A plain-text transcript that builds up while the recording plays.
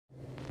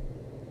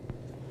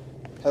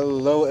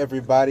Hello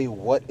everybody,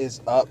 what is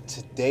up?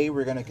 Today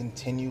we're going to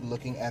continue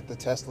looking at the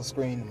Tesla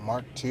Screen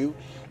Mark II.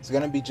 It's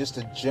going to be just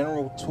a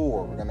general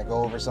tour. We're going to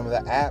go over some of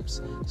the apps,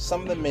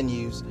 some of the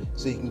menus,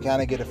 so you can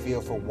kind of get a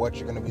feel for what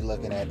you're going to be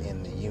looking at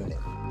in the unit.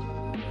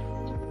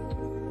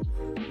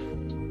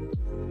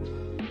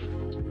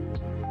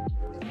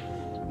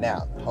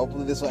 Now,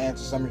 hopefully this will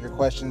answer some of your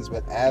questions,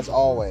 but as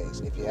always,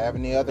 if you have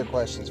any other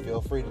questions,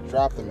 feel free to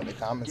drop them in the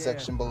comment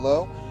section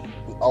below.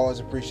 We always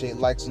appreciate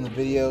likes on the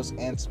videos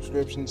and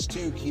subscriptions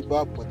to keep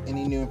up with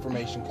any new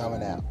information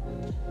coming out.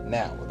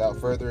 Now, without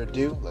further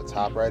ado, let's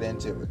hop right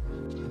into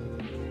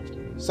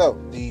it.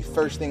 So, the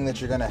first thing that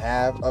you're going to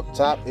have up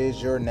top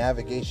is your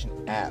navigation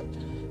app.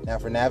 Now,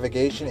 for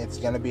navigation, it's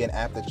going to be an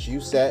app that you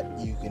set.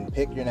 You can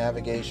pick your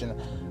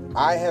navigation.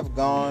 I have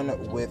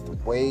gone with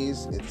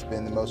Waze. It's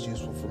been the most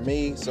useful for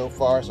me so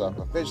far, so I've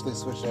officially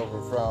switched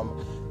over from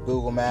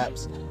Google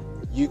Maps.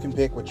 You can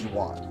pick what you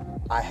want.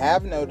 I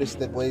have noticed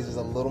that Waze is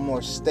a little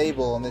more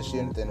stable on this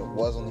unit than it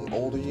was on the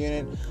older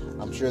unit.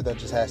 I'm sure that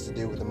just has to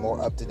do with the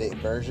more up-to-date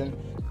version.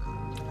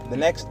 The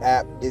next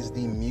app is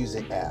the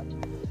music app.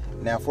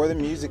 Now, for the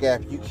music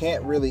app, you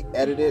can't really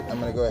edit it. I'm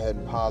going to go ahead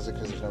and pause it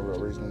because there's no real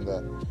reason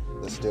to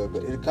let's do it.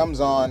 But it comes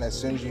on as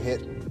soon as you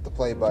hit the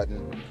play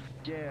button.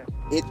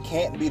 It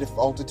can't be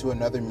defaulted to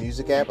another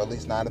music app, at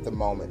least not at the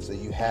moment. So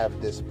you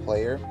have this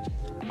player.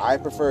 I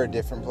prefer a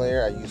different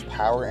player. I use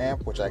Power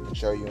Amp, which I can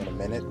show you in a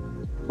minute.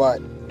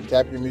 But you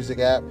tap your music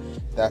app,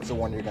 that's the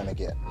one you're going to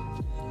get.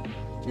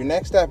 Your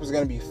next app is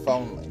going to be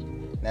Phone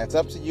Link. Now, it's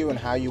up to you and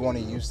how you want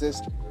to use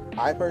this.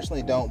 I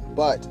personally don't,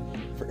 but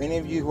for any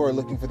of you who are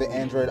looking for the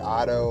Android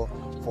Auto,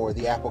 for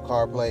the Apple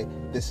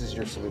CarPlay, this is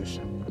your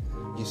solution.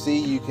 You see,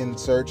 you can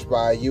search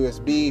by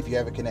USB if you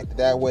have it connected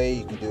that way.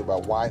 You can do it by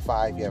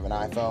Wi-Fi if you have an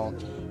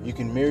iPhone. You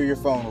can mirror your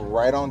phone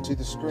right onto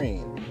the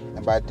screen.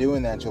 And by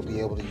doing that, you'll be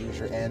able to use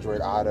your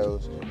Android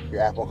Autos,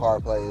 your Apple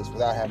CarPlays,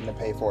 without having to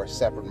pay for a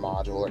separate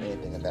module or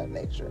anything of that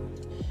nature.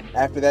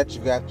 After that,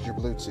 you've got your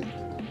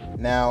Bluetooth.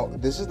 Now,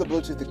 this is the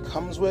Bluetooth it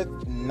comes with,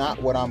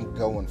 not what I'm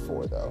going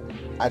for, though.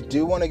 I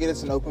do want to get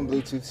us an open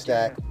Bluetooth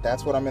stack.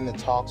 That's what I'm in the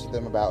talks with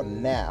them about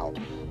now.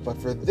 But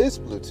for this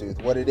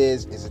Bluetooth, what it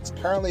is it's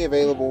currently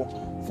available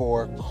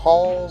for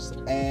calls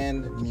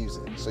and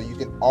music. So you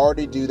can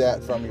already do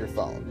that from your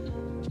phone.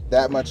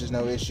 That much is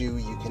no issue.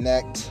 You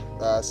connect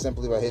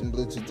simply by hitting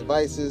Bluetooth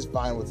devices,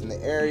 find what's in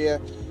the area,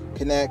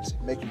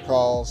 connect, make your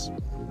calls.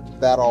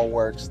 That all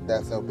works.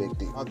 That's no big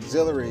deal.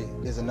 Auxiliary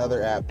is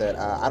another app that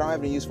I don't have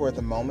any use for at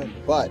the moment,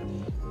 but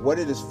what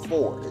it is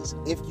for is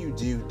if you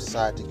do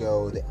decide to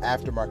go the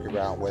aftermarket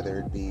route, whether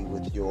it be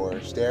with your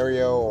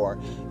stereo or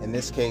in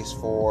this case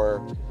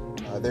for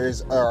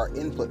there's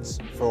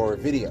inputs for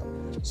video.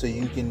 So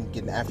you can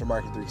get an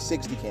aftermarket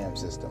 360 cam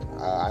system.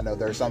 I know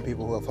there are some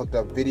people who have hooked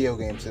up video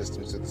game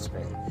systems to the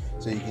screen.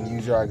 So you can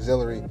use your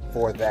auxiliary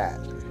for that.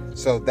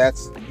 So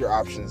that's your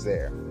options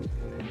there.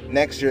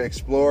 Next, your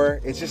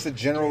Explorer. It's just a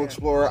general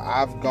Explorer.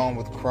 I've gone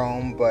with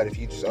Chrome, but if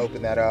you just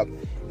open that up,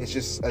 it's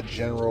just a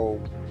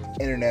general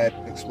Internet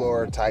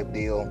Explorer type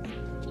deal.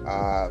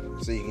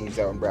 So you can use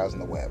that when browsing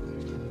the web.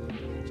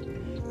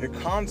 Your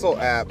console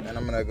app, and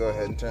I'm going to go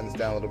ahead and turn this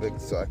down a little bit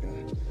so I can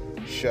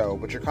show,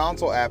 but your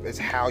console app is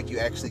how you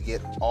actually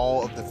get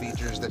all of the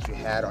features that you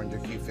had on your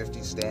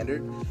Q50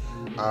 standard.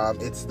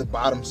 It's the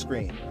bottom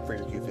screen for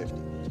your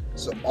Q50.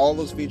 So all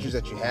those features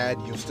that you had,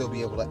 you'll still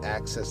be able to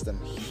access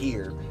them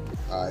here.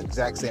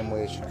 Exact same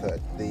way as you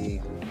could. The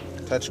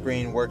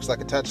touchscreen works like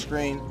a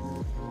touchscreen.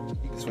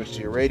 You can switch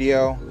to your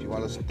radio if you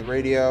want to listen to the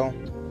radio.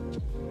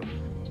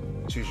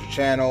 Choose your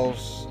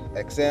channels.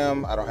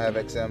 XM. I don't have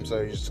XM, so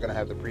you're just gonna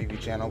have the preview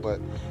channel,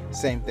 but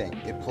same thing.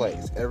 It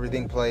plays.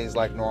 Everything plays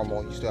like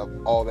normal. You still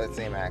have all that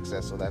same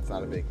access, so that's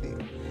not a big deal.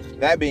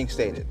 That being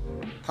stated,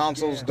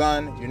 console's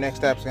done. Your next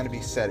step is gonna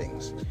be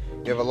settings.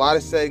 You have a lot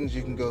of settings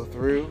you can go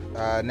through.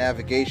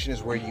 Navigation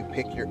is where you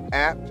pick your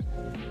app.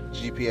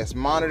 GPS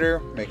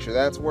monitor, make sure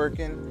that's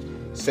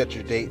working. Set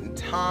your date and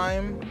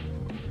time.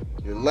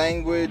 Your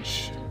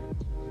language.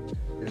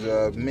 There's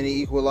a mini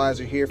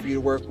equalizer here for you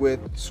to work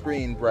with.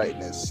 Screen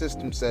brightness,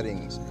 system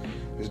settings.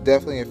 There's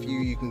definitely a few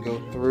you can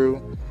go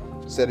through.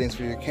 Settings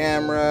for your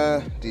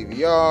camera,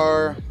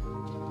 DVR,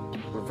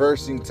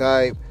 reversing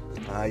type.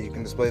 You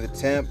can display the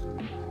temp,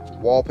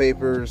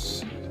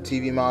 wallpapers,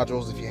 TV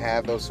modules if you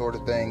have those sort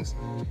of things.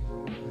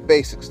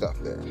 Basic stuff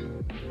there.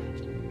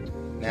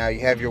 Now you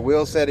have your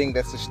wheel setting,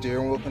 that's the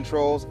steering wheel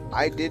controls.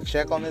 I did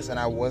check on this and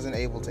I wasn't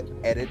able to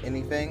edit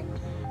anything.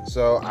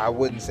 So I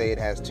wouldn't say it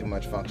has too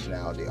much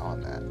functionality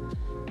on that.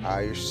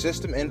 Your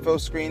system info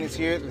screen is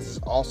here. This is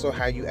also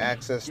how you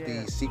access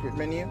the secret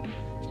menu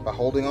by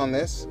holding on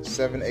this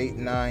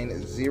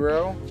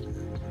 7890.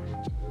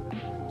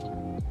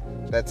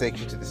 That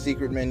takes you to the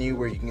secret menu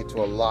where you can get to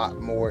a lot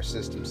more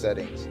system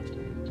settings.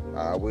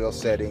 Wheel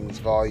settings,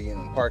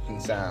 volume, parking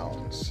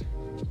sounds,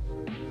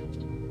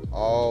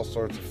 all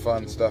sorts of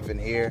fun stuff in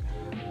here.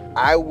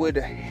 I would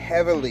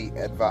heavily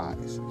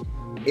advise,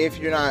 if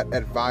you're not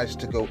advised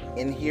to go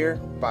in here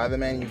by the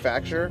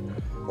manufacturer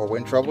or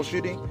when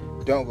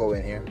troubleshooting, don't go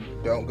in here.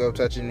 Don't go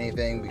touching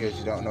anything because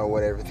you don't know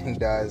what everything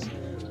does.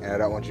 and I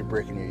don't want you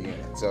breaking your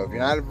unit. So if you're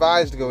not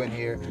advised to go in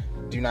here,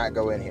 do not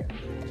go in here.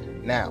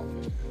 Now,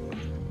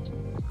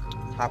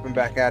 hopping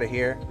back out of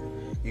here,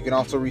 you can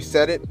also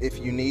reset it if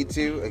you need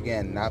to.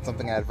 Again, not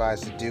something I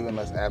advise to do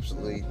unless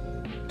absolutely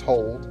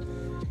told.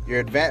 Your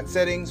advanced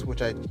settings,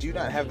 which I do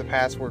not have the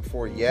password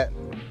for yet.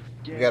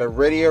 You got a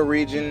radio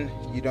region.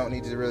 You don't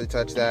need to really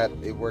touch that.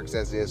 It works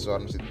as is, so I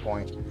don't see the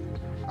point.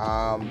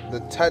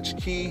 The touch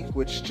key,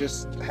 which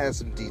just has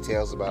some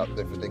details about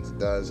different things it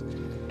does.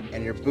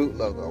 And your boot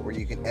logo, where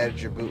you can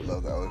edit your boot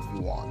logo if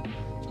you want.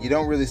 You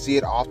don't really see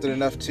it often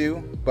enough too,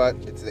 but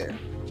it's there.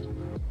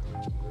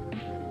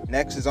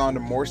 Next is on to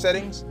more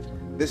settings.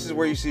 This is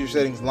where you see your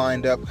settings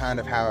lined up kind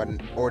of how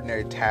an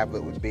ordinary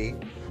tablet would be,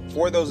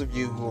 for those of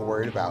you who are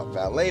worried about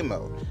valet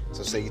mode.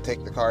 So say you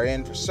take the car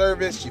in for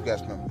service, you've got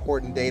some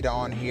important data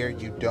on here,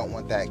 you don't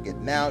want that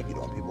getting out, you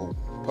don't want people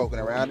poking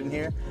around in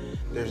here.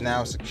 There's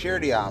now a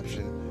security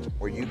option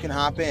where you can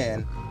hop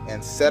in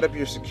and set up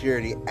your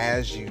security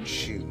as you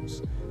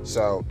choose.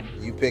 So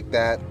you pick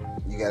that,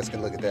 you guys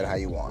can look at that how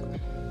you want.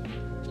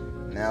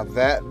 Now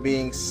that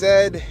being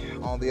said,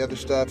 all the other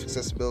stuff,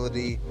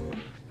 accessibility,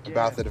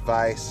 about the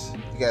device,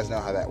 you guys know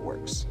how that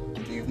works.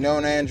 If you've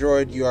known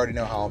Android, you already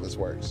know how all this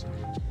works.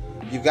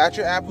 You've got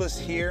your app list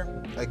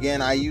here.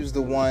 Again, I use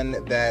the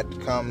one that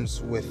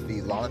comes with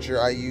the launcher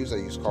I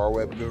use Car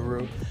Web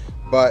Guru,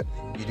 but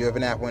you do have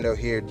an app window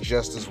here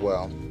just as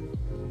well.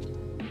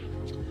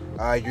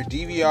 Your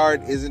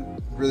DVR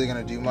isn't really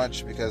going to do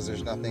much because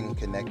there's nothing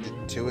connected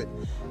to it.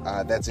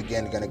 That's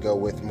again going to go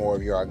with more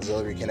of your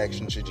auxiliary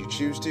connection should you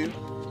choose to.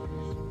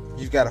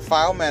 You've got a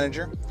file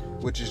manager,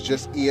 which is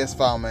just ES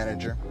File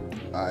Manager.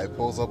 It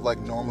pulls up like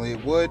normally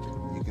it would.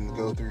 You can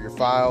go through your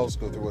files,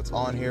 go through what's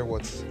on here,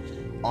 what's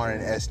on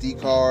an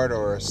SD card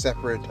or a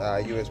separate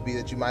USB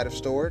that you might have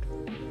stored.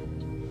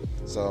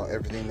 So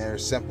everything there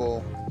is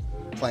simple,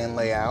 plain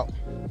layout.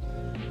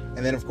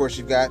 And then of course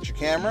you've got your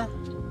camera,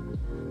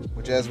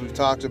 which as we've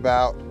talked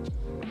about,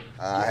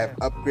 I have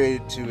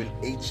upgraded to an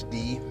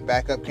HD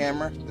backup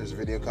camera. There's a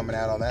video coming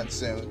out on that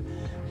soon.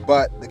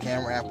 But the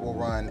camera app will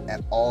run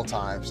at all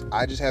times.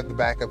 I just have the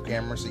backup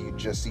camera, so you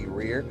just see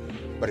rear.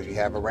 But if you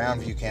have a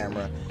round view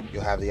camera,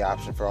 you'll have the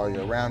option for all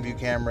your round view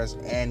cameras,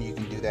 and you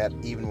can do that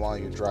even while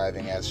you're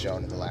driving, as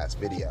shown in the last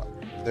video.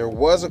 There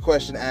was a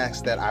question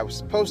asked that I was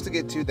supposed to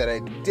get to that I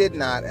did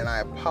not, and I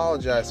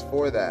apologize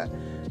for that.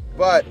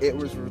 But it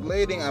was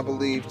relating, I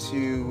believe,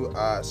 to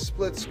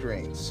split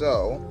screen.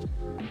 So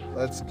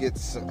let's get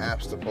some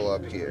apps to pull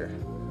up here.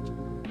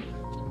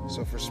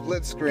 So for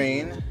split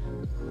screen,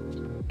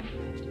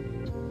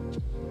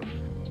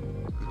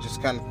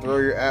 just kind of throw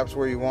your apps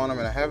where you want them,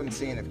 and I haven't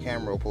seen if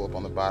camera will pull up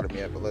on the bottom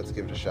yet, but let's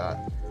give it a shot.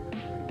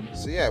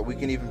 So yeah, we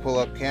can even pull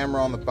up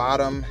camera on the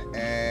bottom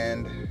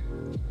and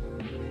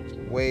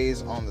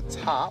Waze on the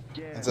top.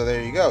 And so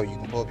there you go, you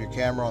can pull up your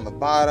camera on the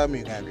bottom,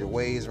 you can have your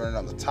Waze running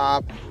on the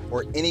top,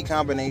 or any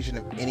combination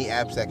of any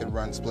apps that could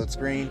run split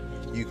screen.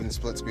 You can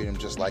split screen them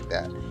just like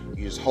that.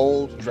 You just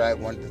hold, drag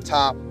one to the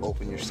top,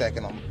 open your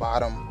second on the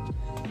bottom,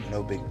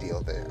 no big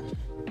deal there.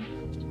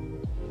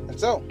 And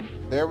so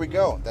there we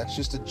go. That's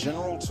just a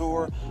general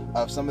tour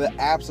of some of the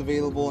apps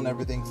available and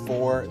everything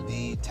for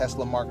the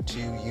Tesla Mark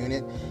II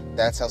unit.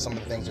 That's how some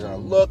of the things are going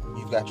to look.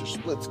 You've got your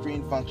split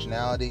screen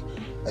functionality.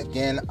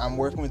 Again, I'm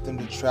working with them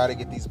to try to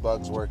get these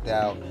bugs worked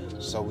out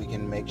so we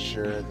can make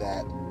sure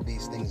that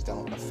these things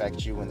don't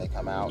affect you when they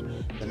come out.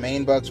 The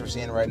main bugs we're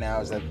seeing right now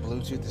is that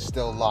Bluetooth is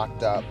still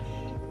locked up,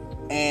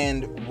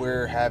 and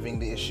we're having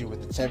the issue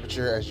with the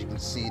temperature. As you can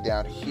see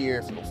down here,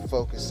 if it'll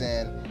focus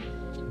in,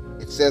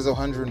 it says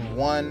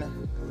 101.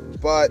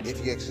 But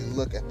if you actually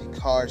look at the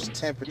car's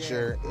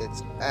temperature,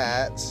 it's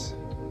at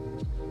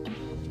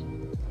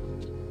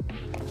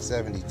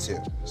 72.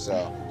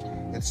 So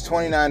it's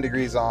 29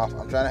 degrees off.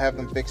 I'm trying to have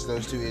them fix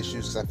those two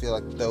issues because I feel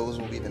like those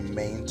will be the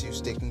main two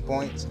sticking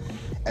points.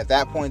 At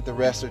that point, the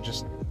rest are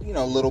just, you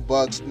know, little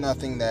bugs,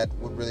 nothing that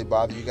would really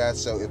bother you guys.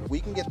 So if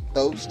we can get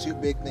those two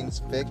big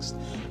things fixed,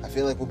 I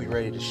feel like we'll be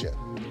ready to ship.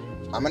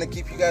 I'm going to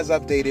keep you guys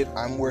updated.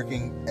 I'm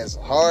working as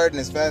hard and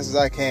as fast as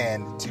I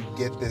can to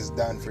get this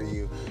done for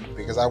you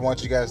because I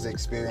want you guys to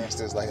experience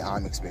this like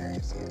I'm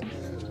experiencing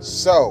it.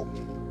 So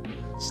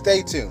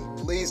stay tuned.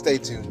 Please stay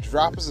tuned.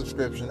 Drop a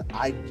subscription.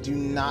 I do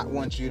not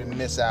want you to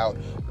miss out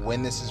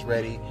when this is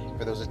ready.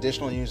 For those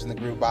additional news in the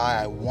group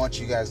buy, I want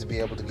you guys to be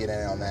able to get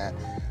in on that.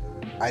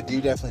 I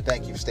do definitely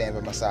thank you for staying by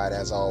my side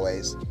as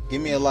always.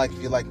 Give me a like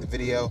if you liked the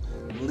video.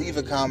 Leave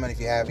a comment if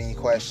you have any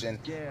question.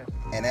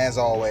 And as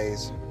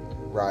always,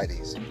 ride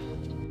easy.